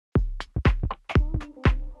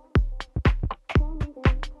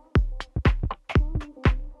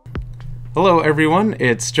Hello everyone,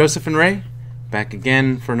 it's Joseph and Ray, back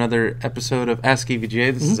again for another episode of Ask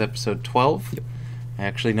EVGA. This is episode 12. Yep. I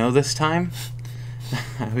actually know this time.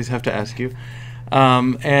 I always have to ask you.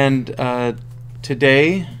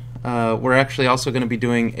 Today we're actually also going to be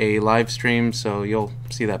doing a live stream, so you'll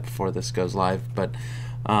see that before this goes live. But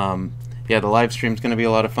yeah, the live stream is going to be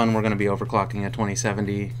a lot of fun. We're going to be overclocking a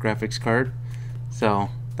 2070 graphics card, so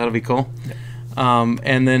that'll be cool. Yep.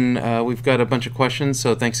 And then we've got a bunch of questions,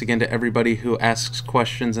 so thanks again to everybody who asks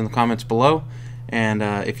questions in the comments below. And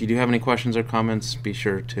if you do have any questions or comments, be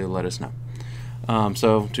sure to let us know.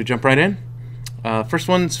 So to jump right in, first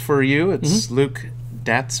one's for you. It's Luke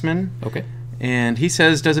Datsman. Okay. And he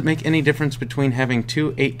says, does it make any difference between having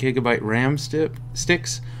two 8GB RAM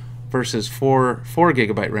sticks versus four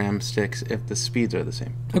 4GB RAM sticks if the speeds are the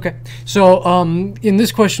same? Okay, so in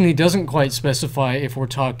this question he doesn't quite specify if we're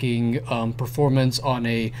talking performance on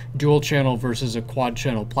a dual channel versus a quad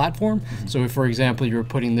channel platform. So if, for example, you're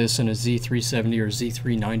putting this in a Z370 or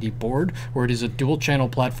Z390 board where it is a dual channel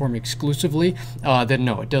platform exclusively, then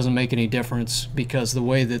no, it doesn't make any difference, because the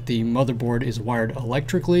way that the motherboard is wired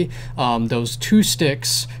electrically, those two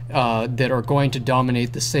sticks that are going to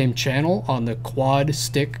dominate the same channel on the quad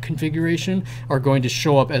stick configuration are going to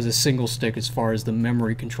show up as a single stick as far as the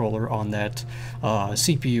memory controller on that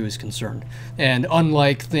CPU is concerned. And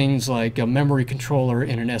unlike things like a memory controller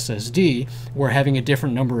in an SSD, where having a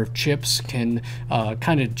different number of chips can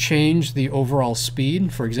kind of change the overall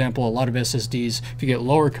speed. For example, a lot of SSDs, if you get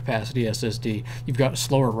lower capacity SSD, you've got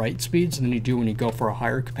slower write speeds than you do when you go for a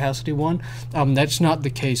higher capacity one. That's not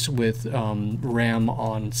the case with RAM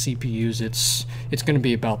on CPUs. It's going to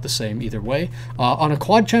be about the same either way. On a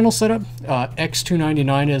quad channel setup,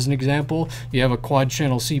 X299 as an example, you have a quad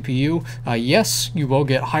channel CPU. Yes, you will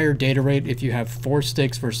get higher data rate if you have 4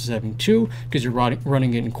 sticks versus having 2, because you're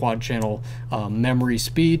running it in quad channel memory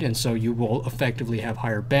speed, and so you will effectively have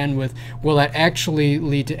higher bandwidth. Will that actually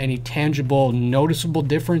lead to any tangible, noticeable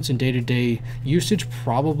difference in day-to-day usage?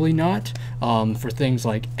 Probably not. For things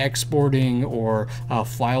like exporting or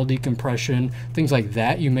file decompression, things like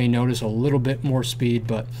that, you may notice a little bit more speed,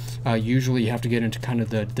 but usually you have to get into kind of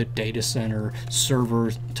the data center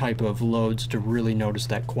server type of loads to really notice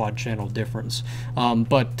that quad channel difference.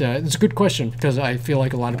 But it's a good question, because I feel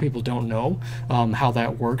like a lot of people don't know how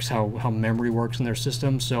that works, how memory works in their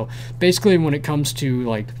system. So basically, when it comes to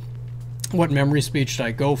like what memory speed should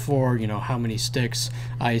I go for, you know, how many sticks,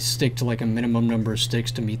 I stick to like a minimum number of sticks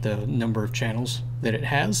to meet the number of channels that it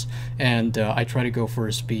has, and I try to go for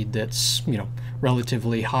a speed that's, you know,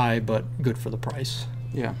 relatively high but good for the price.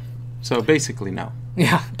 Yeah. So basically, no.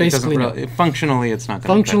 Yeah, basically, really, functionally, it's not going to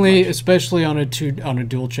functionally, especially on a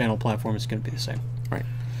dual channel platform, it's going to be the same. Right.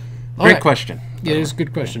 All Great right. question. Yeah, it's a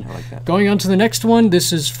good question. I like that. Going on to the next one,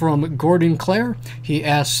 this is from Gordon Clare. He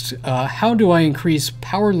asked, how do I increase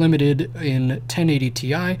power limited in 1080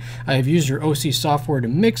 Ti? I have used your OC software to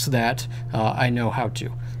mix that. I know how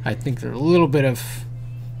to. I think there's a little bit of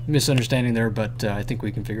misunderstanding there, but I think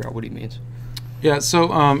we can figure out what he means. Yeah,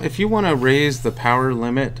 so if you want to raise the power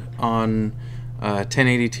limit on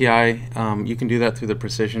 1080 Ti, you can do that through the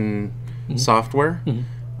Precision software.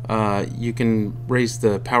 You can raise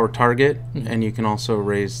the power target, and you can also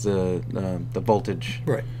raise the voltage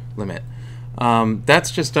limit. That's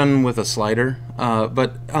just done with a slider.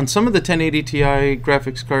 But on some of the 1080 Ti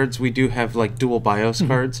graphics cards, we do have like dual BIOS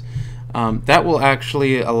cards. That will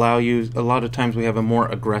actually allow you, a lot of times we have a more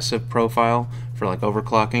aggressive profile for like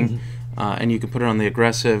overclocking. And you can put it on the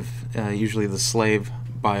aggressive, usually the slave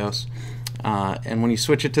BIOS. And when you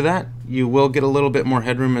switch it to that, you will get a little bit more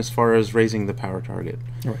headroom as far as raising the power target.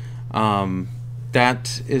 Right.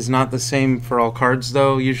 That is not the same for all cards,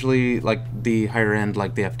 though. Usually, like the higher end,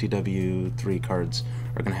 like the FTW3 cards,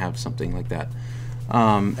 are going to have something like that.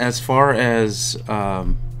 As far as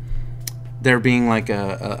there being like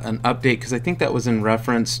an update, because I think that was in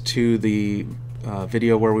reference to the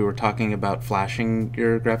video where we were talking about flashing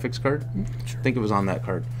your graphics card. Sure. I think it was on that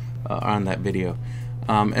card, on that video.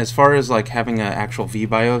 As far as like having an actual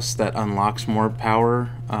VBIOS that unlocks more power,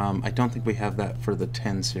 I don't think we have that for the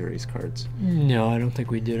 10 series cards. No, I don't think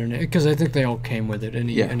we did, because I think they all came with it.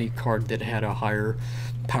 Any card that had a higher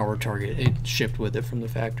power target, it shipped with it from the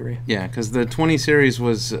factory. Yeah, because the 20 series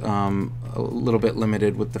was a little bit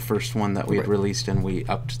limited with the first one that we had released, and we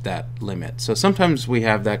upped that limit. So sometimes we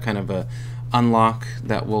have that kind of a unlock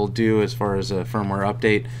that we'll do as far as a firmware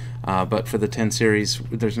update, but for the 10 series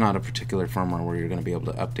there's not a particular firmware where you're going to be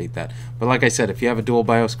able to update that. But like I said, if you have a dual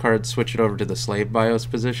BIOS card, switch it over to the slave BIOS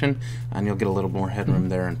position and you'll get a little more headroom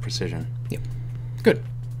there in Precision. Yep. Good.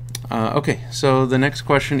 Okay, so the next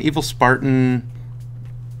question, Evil Spartan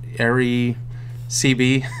Airy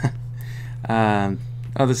CB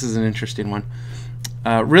Oh, this is an interesting one.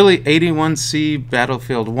 Really, 81C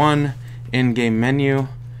Battlefield 1 in-game menu,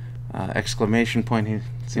 exclamation point. He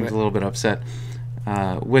seems a little bit upset.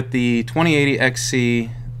 With the 2080 XC,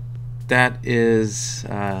 that is...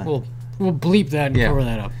 we'll bleep that and cover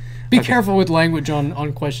that up. Be careful with language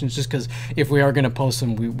on questions, just because if we are going to post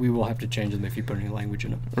them, we will have to change them if you put any language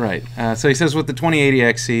in them. Right. So he says with the 2080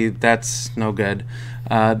 XC, that's no good.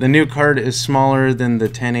 The new card is smaller than the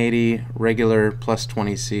 1080 regular plus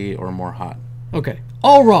 20C or more hot. Okay.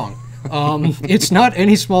 All wrong. It's not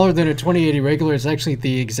any smaller than a 2080 regular. It's actually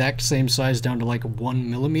the exact same size down to like 1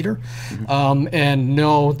 millimeter. And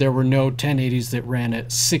no, there were no 1080s that ran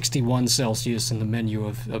at 61 Celsius in the menu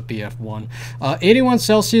of BF1. 81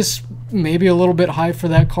 Celsius, maybe a little bit high for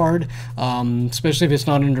that card, especially if it's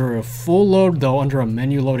not under a full load, though under a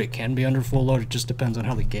menu load it can be under full load. It just depends on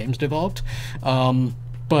how the game's developed.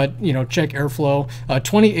 But, you know, check airflow.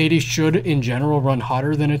 2080 should, in general, run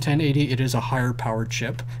hotter than a 1080. It is a higher powered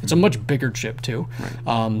chip. It's a much bigger chip, too.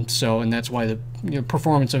 Right. And that's why the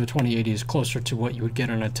performance of a 2080 is closer to what you would get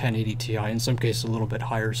on a 1080 Ti. In some cases, a little bit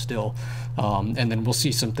higher still. And then we'll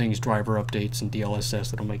see some things, driver updates and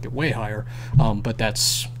DLSS, that'll make it way higher. But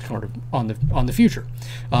that's sort of on the future.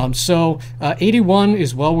 81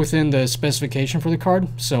 is well within the specification for the card.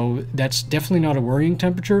 So that's definitely not a worrying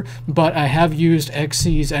temperature. But I have used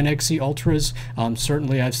XCs and XC Ultras.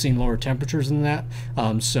 Certainly I've seen lower temperatures than that.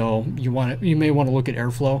 So you may want to look at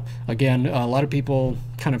airflow. Again, a lot of people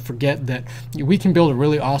kind of forget that we can build a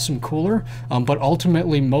really awesome cooler, but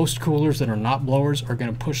ultimately most coolers that are not blowers are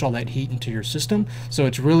going to push all that heat into your system. So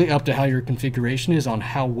it's really up to how your configuration is on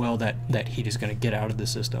how well that heat is going to get out of the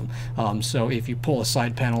system. So if you pull a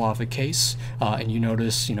side panel off a case and you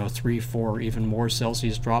notice 3, 4, even more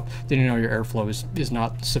Celsius drop, then you know your airflow is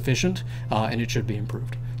not sufficient and it should be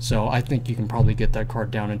improved. So I think you can probably get that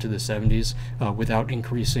card down into the 70s without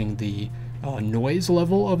increasing the noise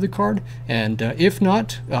level of the card. And if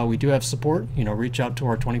not, we do have support. Reach out to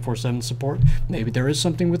our 24/7 support. Maybe there is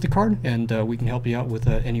something with the card, and we can help you out with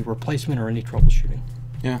any replacement or any troubleshooting.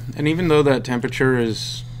 Yeah, and even though that temperature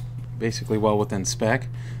is basically well within spec,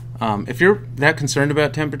 if you're that concerned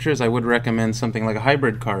about temperatures, I would recommend something like a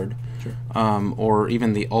hybrid card. Sure. Or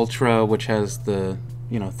even the Ultra, which has the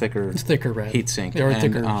thicker heatsink. Or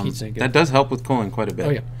thicker heatsink. That does help with cooling quite a bit. Oh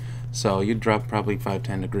yeah. So you'd drop probably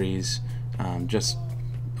 5-10 degrees just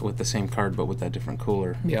with the same card, but with that different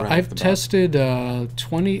cooler. Yeah, I've tested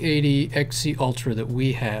 2080 XC Ultra that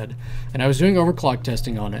we had, and I was doing overclock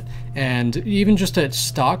testing on it, and even just at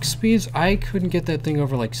stock speeds, I couldn't get that thing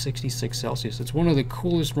over like 66 Celsius. It's one of the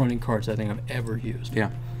coolest running cards I think I've ever used. Yeah.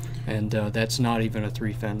 And that's not even a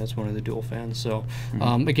 3 fan, that's one of the dual fans. So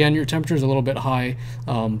again, your temperature is a little bit high,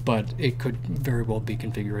 but it could very well be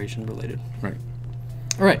configuration related. Right.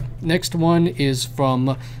 All right, next one is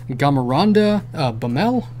from Gamaranda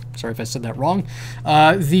Bamel. Sorry if I said that wrong.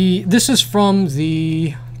 This is from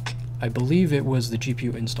the, I believe it was the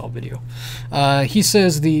GPU install video. He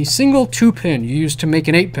says the single 2-pin you use to make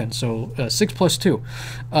an 8-pin, so 6 plus 2.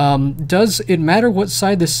 Does it matter what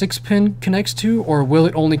side the 6-pin connects to, or will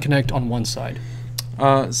it only connect on one side?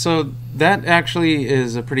 So that actually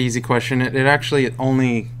is a pretty easy question. It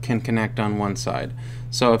only can connect on one side.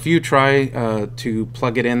 So if you try to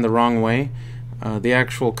plug it in the wrong way, the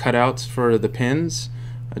actual cutouts for the pins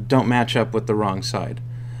don't match up with the wrong side.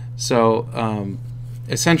 So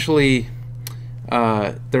essentially,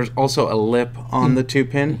 there's also a lip on the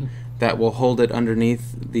 2-pin that will hold it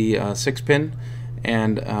underneath the 6-pin.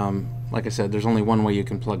 And like I said, there's only one way you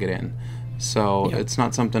can plug it in. So it's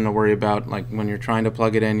not something to worry about. Like when you're trying to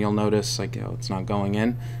plug it in, you'll notice like it's not going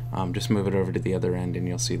in. Just move it over to the other end and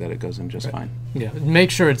you'll see that it goes in just fine. Yeah, make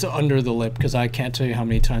sure it's under the lip, because I can't tell you how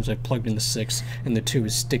many times I've plugged in the 6 and the 2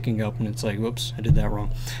 is sticking up and it's like, whoops, I did that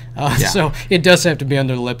wrong. So it does have to be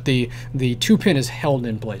under the lip. The 2-pin is held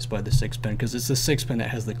in place by the 6-pin because it's the 6-pin that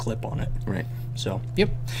has the clip on it. Right. So, yep.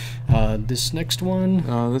 This next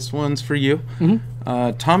one. This one's for you.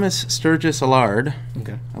 Thomas Sturgis Allard.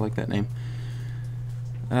 Okay. I like that name.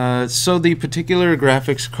 So the particular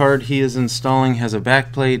graphics card he is installing has a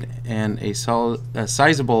backplate and a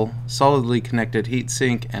sizable, solidly connected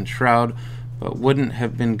heatsink and shroud, but wouldn't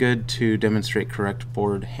have been good to demonstrate correct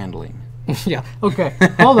board handling. Yeah, okay.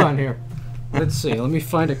 Hold on here. Let's see. Let me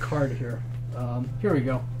find a card here. Here we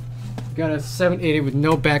go. Got a 780 with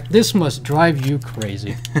no back. This must drive you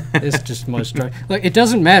crazy. This just must drive. Like, it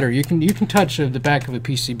doesn't matter. You can touch the back of a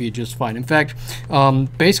PCB just fine. In fact,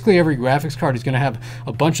 basically every graphics card is going to have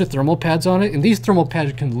a bunch of thermal pads on it, and these thermal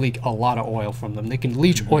pads can leak a lot of oil from them. They can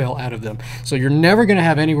leach oil out of them. So you're never going to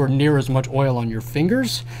have anywhere near as much oil on your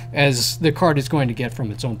fingers as the card is going to get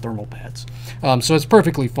from its own thermal pads. So it's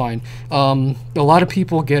perfectly fine. A lot of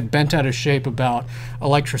people get bent out of shape about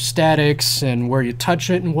electrostatics and where you touch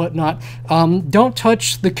it and whatnot. Don't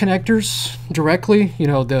touch the connectors directly, you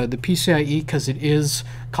know, the PCIe, because it is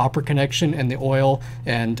copper connection, and the oil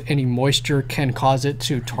and any moisture can cause it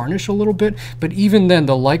to tarnish a little bit. But even then,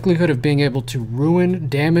 the likelihood of being able to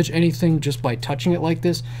damage anything just by touching it like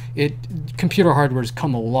this, computer hardware has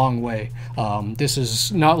come a long way. This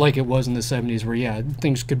is not like it was in the 70s where, yeah,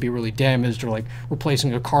 things could be really damaged, or like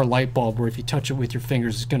replacing a car light bulb where if you touch it with your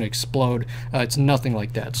fingers it's going to explode. It's nothing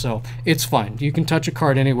like that, so it's fine. You can touch a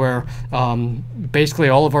card anywhere. Basically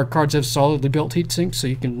all of our cards have solidly built heat sinks, so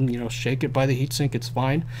you can, you know, shake it by the heat sink, it's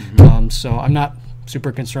fine. So I'm not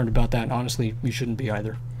super concerned about that, and honestly we shouldn't be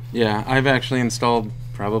either. Yeah, I've actually installed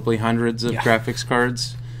probably hundreds of graphics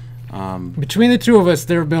cards. Between the two of us,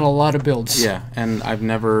 there have been a lot of builds. Yeah, and I've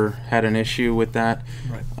never had an issue with that.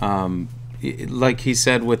 Right. Like he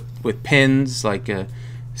said, with pins, like a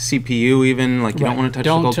CPU even, like you don't want to touch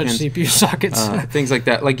the gold pins. Don't touch CPU sockets. Things like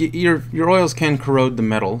that. Like your oils can corrode the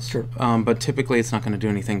metals, sure. But typically it's not going to do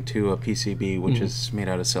anything to a PCB, which is made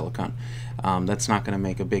out of silicon. That's not going to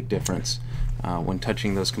make a big difference when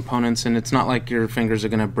touching those components, and it's not like your fingers are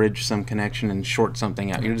going to bridge some connection and short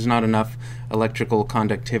something out. There's not enough electrical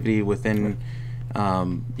conductivity within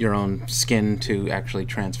your own skin to actually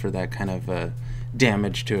transfer that kind of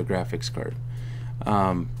damage to a graphics card.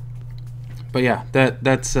 But yeah,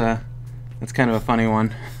 that's kind of a funny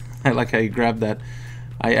one. I like how you grabbed that.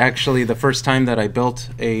 I actually, the first time that I built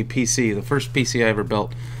a PC, the first PC I ever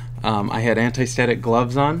built, I had anti-static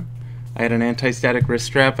gloves on. I had an anti-static wrist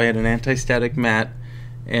strap. I had an anti-static mat,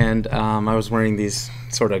 and I was wearing these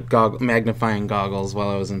sort of magnifying goggles while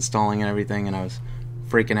I was installing and everything, and I was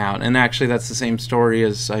freaking out. And actually, that's the same story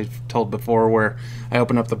as I've told before, where I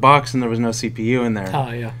opened up the box and there was no CPU in there.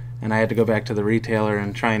 Oh yeah. And I had to go back to the retailer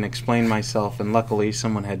and try and explain myself, and luckily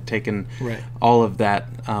someone had taken right. all of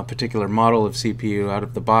that particular model of CPU out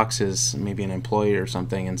of the boxes, maybe an employee or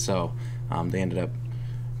something, and so they ended up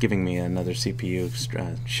giving me another CPU,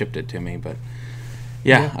 shipped it to me. But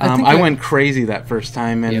yeah, I went crazy that first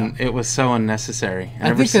time, and it was so unnecessary.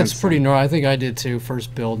 I think that's pretty normal. I think I did too.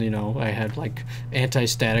 First build, you know, I had like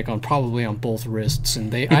anti-static probably on both wrists,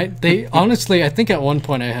 and they honestly, I think at one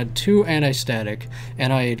point I had 2 anti-static,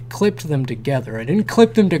 and I had clipped them together. I didn't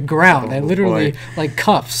clip them to ground. I literally like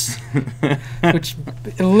cuffs, which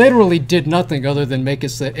literally did nothing other than make it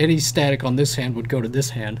so that any static on this hand would go to this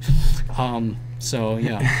hand. So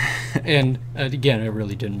yeah, and again, it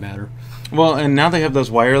really didn't matter. Well, and now they have those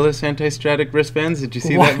wireless anti-static wristbands. Did you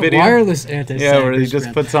see that video? Wireless anti-static Yeah, where he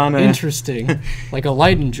just puts on a... Interesting. Like a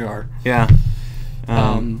Leyden jar. Yeah.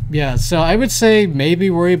 Yeah, so I would say maybe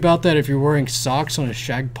worry about that if you're wearing socks on a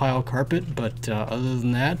shag pile carpet, but other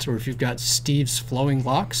than that, or if you've got Steve's flowing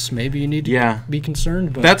locks, maybe you need to be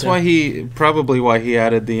concerned. But that's why he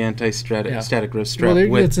added the anti-static wrist strap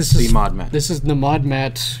with the mod mat. This is the mod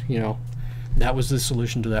mat, you know. That was the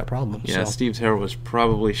solution to that problem. Yeah, so. Steve's hair was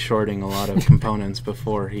probably shorting a lot of components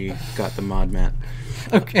before he got the mod mat.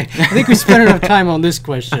 Okay, I think we spent enough time on this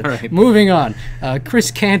question. All right. Moving on.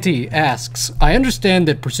 Chris Canty asks, I understand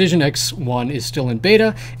that Precision X1 is still in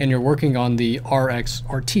beta, and you're working on the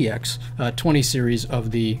RTX 20 series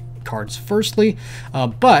of the cards firstly,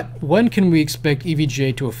 but when can we expect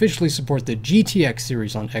EVGA to officially support the GTX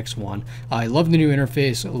series on X1? I love the new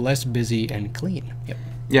interface, less busy and clean. Yep.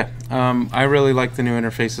 Yeah, I really like the new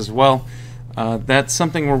interface as well. That's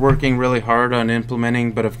something we're working really hard on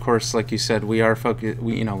implementing, but of course, like you said, we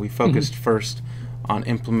focused first on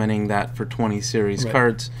implementing that for 20 series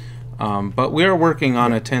cards. But we are working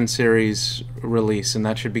on a 10 series release, and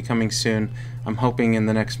that should be coming soon. I'm hoping in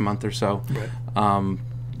the next month or so. Right.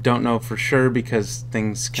 Don't know for sure because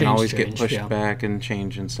things can always get pushed back and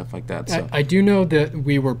change and stuff like that. So I do know that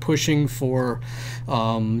we were pushing for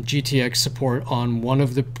GTX support on one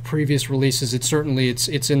of the previous releases. It's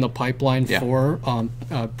in the pipeline for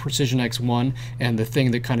Precision X1, and the thing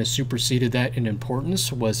that kind of superseded that in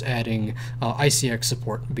importance was adding ICX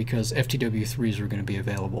support, because FTW3s are going to be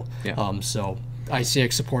available. So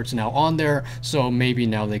ICX support's now on there, so maybe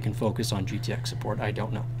now they can focus on GTX support. I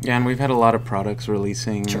don't know. Yeah, and we've had a lot of products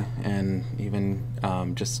releasing, and even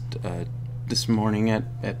just this morning at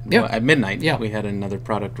midnight. Yeah. We had another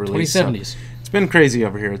product release. 2070s. So it's been crazy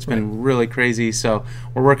over here. It's been really crazy. So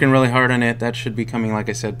we're working really hard on it. That should be coming, like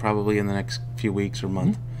I said, probably in the next few weeks or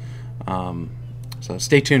month. So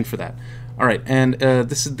stay tuned for that. All right, and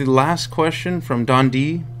this is the last question from Don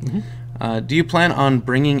D. Do you plan on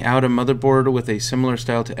bringing out a motherboard with a similar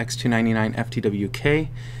style to X299 FTWK?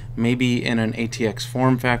 Maybe in an ATX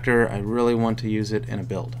form factor. I really want to use it in a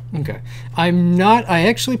build. Okay. I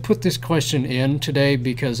actually put this question in today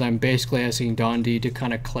because I'm basically asking Don D to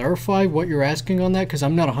kind of clarify what you're asking on that, because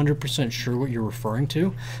I'm not 100% sure what you're referring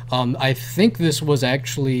to. I think this was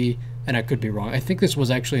actually, and I could be wrong, I think this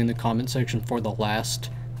was actually in the comment section for the last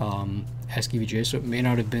Ask EVGA, so it may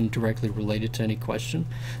not have been directly related to any question.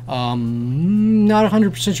 Not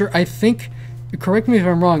 100% sure. I think, correct me if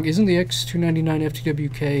I'm wrong, isn't the X299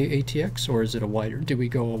 FTWK ATX, or is it a wider? Did we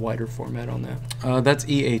go a wider format on that? That's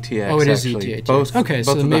eATX. Oh, it is actually. eATX. Both, okay,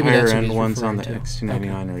 both so of maybe the higher that's what end he's ones on the referring to.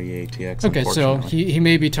 X299 are eATX. Okay, so he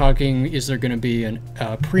may be talking, is there going to be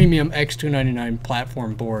a premium X299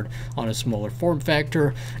 platform board on a smaller form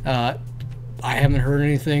factor? I haven't heard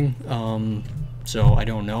anything, so I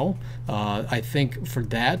don't know. I think for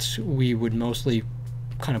that, we would mostly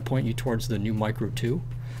kind of point you towards the new Micro 2.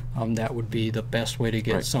 That would be the best way to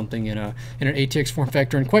get something in an ATX form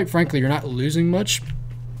factor. And quite frankly, you're not losing much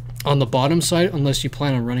on the bottom side unless you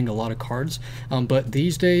plan on running a lot of cards. But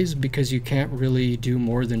these days, because you can't really do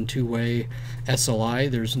more than two-way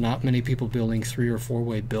SLI, there's not many people building 3- or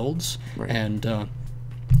 4-way builds. And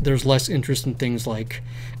there's less interest in things like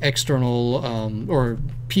external or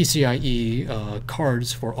PCIe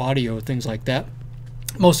cards for audio, things like that.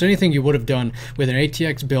 Most anything you would have done with an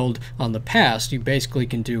ATX build on the past, you basically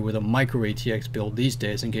can do with a micro ATX build these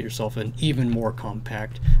days and get yourself an even more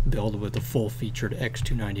compact build with a full-featured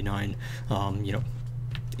X299,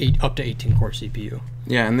 up to 18-core CPU.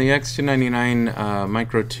 Yeah, and the X299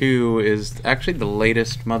 Micro 2 is actually the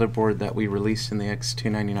latest motherboard that we released in the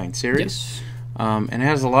X299 series. Yes. And it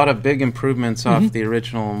has a lot of big improvements off the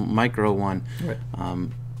original Micro one.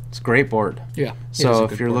 It's a great board. Yeah. So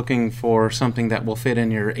if you're looking for something that will fit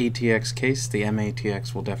in your ATX case, the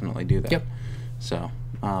MATX will definitely do that. Yep. So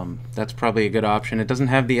that's probably a good option. It doesn't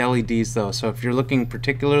have the LEDs though, so if you're looking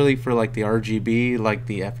particularly for like the RGB, like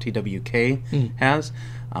the FTWK has,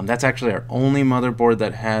 that's actually our only motherboard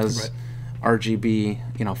that has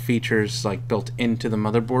RGB, features like built into the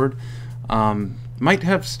motherboard. Might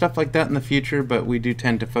have stuff like that in the future, but we do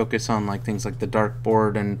tend to focus on like things like the dark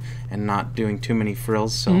board and not doing too many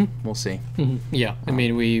frills, so we'll see. Yeah, I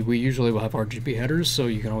mean, we usually will have RGB headers, so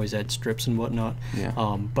you can always add strips and whatnot.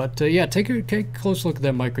 Yeah. Yeah, take a close look at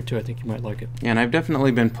that Micro 2. I think you might like it. Yeah, and I've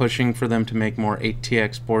definitely been pushing for them to make more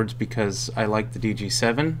ATX boards because I like the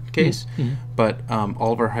DG7 case, but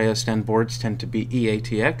all of our highest end boards tend to be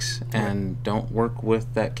eATX and don't work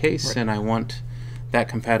with that case, and I want that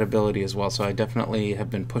compatibility as well, so I definitely have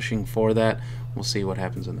been pushing for that. We'll see what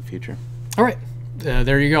happens in the future. All right,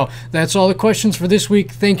 there you go. That's all the questions for this week.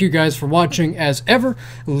 Thank you guys for watching. As ever,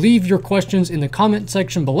 leave your questions in the comment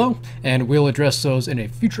section below, and we'll address those in a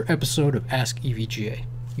future episode of Ask EVGA.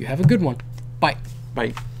 You have a good one. Bye.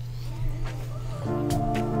 Bye.